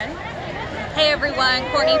Hey everyone,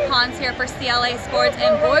 Courtney Pons here for CLA Sports,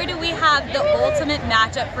 and boy do we have the ultimate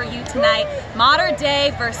matchup for you tonight. Mater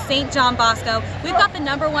Dei versus St. John Bosco. We've got the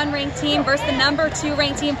 #1 ranked team versus the #2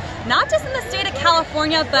 ranked team, not just in the state of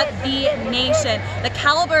California, but the nation. The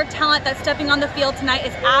caliber of talent that's stepping on the field tonight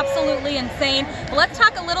is absolutely insane. But let's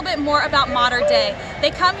talk a little bit more about Mater Dei.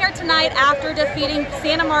 They come here tonight after defeating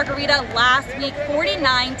Santa Margarita last week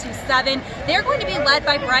 49-7. They're going to be led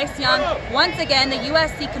by Bryce Young, once again the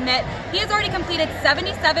USC commit. He has already completed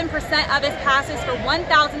 77% of his passes for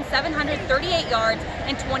 1,738 yards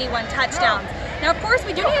and 21 touchdowns. Now, of course,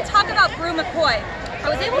 we do need to talk about Brew McCoy. I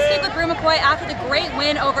was able to speak with Brew McCoy after the great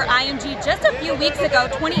win over IMG just a few weeks ago,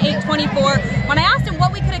 28-24. When I asked him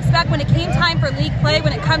what we could expect when it came time for league play,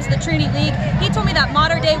 when it comes to the Trinity League, he told me that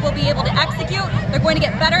Mater Dei will be able to execute, they're going to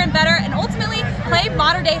get better and better, and ultimately play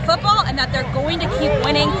Mater Dei football, and that they're going to keep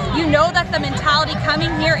winning. You know that's the mentality coming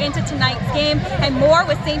here into tonight's game, and more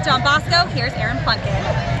with St. John Bosco. Here's Aaron Plunkin.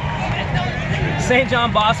 St.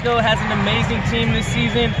 John Bosco has an amazing team this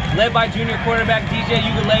season, led by junior quarterback DJ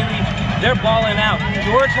Ugalele. They're balling out.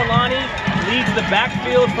 George Halani leads the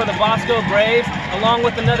backfield for the Bosco Braves, along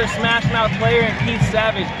with another smash-mouth player in Keith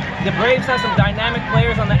Savage. The Braves have some dynamic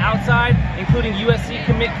players on the outside, including USC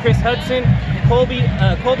commit Chris Hudson, Colby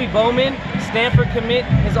Bowman, Stanford commit,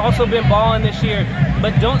 has also been balling this year.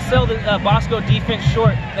 But don't sell the Bosco defense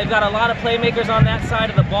short. They've got a lot of playmakers on that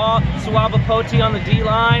side of the ball. Suava Poti on the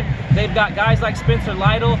D-line. They've got guys like Spencer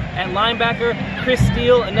Lytle at linebacker, Chris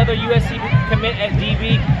Steele, another USC commit at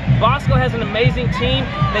DB. Bosco has an amazing team.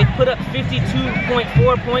 They've put up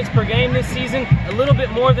 52.4 points per game this season, a little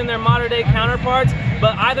bit more than their Mater Dei counterparts.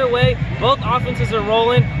 But either way, both offenses are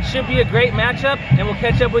rolling. Should be a great matchup, and we'll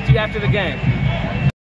catch up with you after the game.